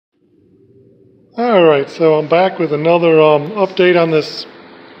Alright, so I'm back with another update on this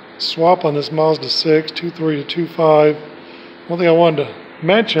swap on this Mazda 6, 2.3 to 2.5. One thing I wanted to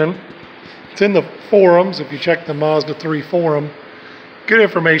mention, it's in the forums, if you check the Mazda 3 forum, good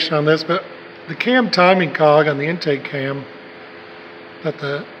information on this, but the cam timing cog on the intake cam that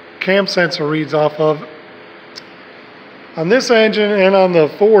the cam sensor reads off of, on this engine and on the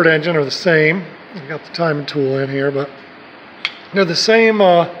Ford engine are the same. I've got the timing tool in here, but they're the same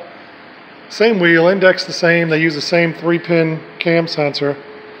same wheel, indexed the same. They use the same 3-pin cam sensor.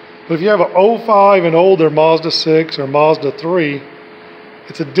 But if you have a 05 and older Mazda 6 or Mazda 3,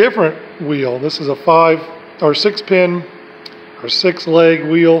 it's a different wheel. This is a 5 or 6-pin or 6-leg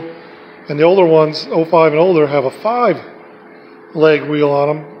wheel, and the older ones, 05 and older, have a 5-leg wheel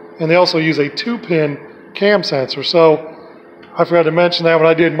on them, and they also use a 2-pin cam sensor. So I forgot to mention that when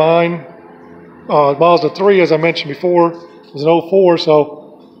I did mine. Mazda 3, as I mentioned before, was an 04, so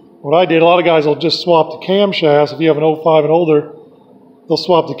what I did, a lot of guys will just swap the camshafts. If you have an 05 and older, they'll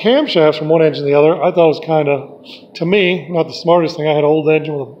swap the camshafts from one engine to the other. I thought it was kind of, to me, not the smartest thing. I had an old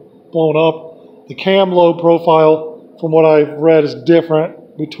engine with a blown up. The cam load profile, from what I've read, is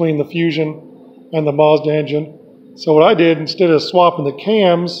different between the Fusion and the Mazda engine. So what I did, instead of swapping the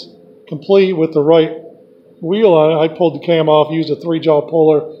cams complete with the right wheel on it, I pulled the cam off, used a 3-jaw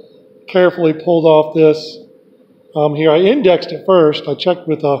puller, carefully pulled off this. Here I indexed it first. I checked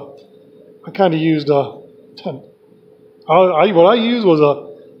with I kind of used what I used was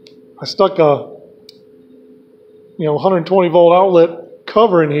I stuck a 120 volt outlet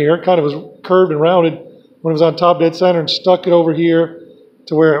cover in here, kind of was curved and rounded when it was on top dead center, and stuck it over here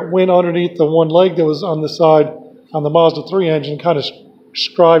to where it went underneath the one leg that was on the side on the Mazda 3 engine, kind of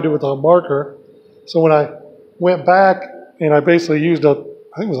scribed it with a marker. So when I went back and I basically used I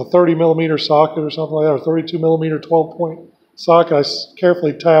think it was a 30 millimeter socket or something like that, or 32 millimeter 12-point socket. I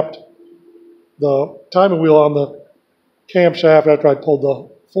carefully tapped the timing wheel on the camshaft after I pulled the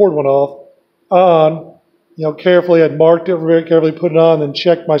Ford one off on. Carefully, I'd marked it very carefully, put it on, and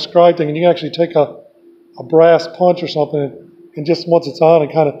checked my scribe thing. And you can actually take a brass punch or something, and just once it's on,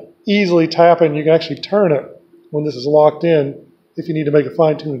 and kind of easily tap it, and you can actually turn it when this is locked in if you need to make a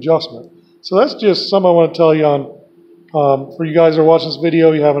fine-tune adjustment. So that's just something I want to tell you on. For you guys that are watching this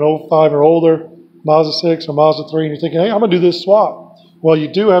video, you have an 05 or older Mazda 6 or Mazda 3, and you're thinking, hey, I'm going to do this swap. Well, you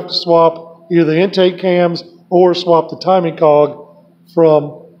do have to swap either the intake cams or swap the timing cog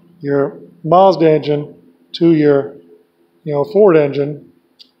from your Mazda engine to your Ford engine.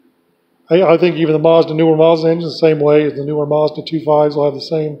 I think even the newer Mazda engine is the same way as the newer Mazda 2.5s will have the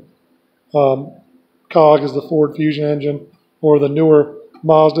same cog as the Ford Fusion engine, or the newer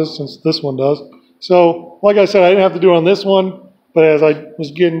Mazdas, since this one does. So, like I said, I didn't have to do it on this one, but as I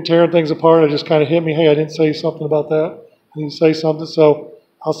was tearing things apart, it just kind of hit me, hey, I didn't say something about that. I didn't say something, so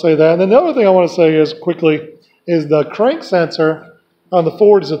I'll say that. And then the other thing I want to say is, quickly, is the crank sensor on the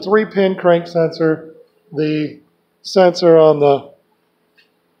Ford is a 3-pin crank sensor. The sensor on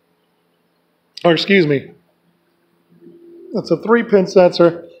it's a 3-pin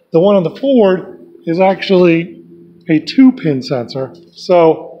sensor. The one on the Ford is actually a 2-pin sensor.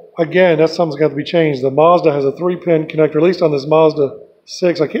 So, again, that's something's got to be changed. The Mazda has a 3-pin connector, at least on this Mazda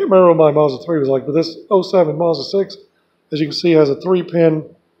 6. I can't remember what my Mazda 3 was like, but this 07 Mazda 6, as you can see, has a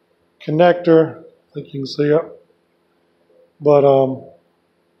 3-pin connector. I think you can see it. But,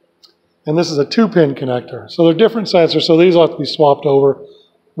 and this is a 2-pin connector. So they're different sensors, so these will have to be swapped over,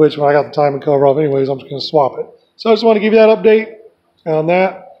 which when I got the timing cover off anyways, I'm just going to swap it. So I just want to give you that update on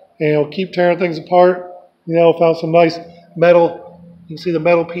that, and keep tearing things apart. Found some nice metal. You can see the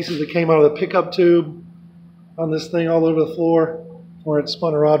metal pieces that came out of the pickup tube on this thing all over the floor where it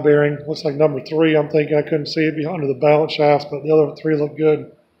spun a rod bearing. Looks like number 3. I'm thinking I couldn't see it under the balance shafts, but the other 3 look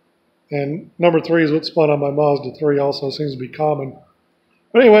good. And number 3 is what spun on my Mazda 3 also. Seems to be common.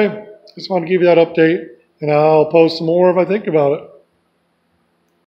 But anyway, just wanted to give you that update, and I'll post some more if I think about it.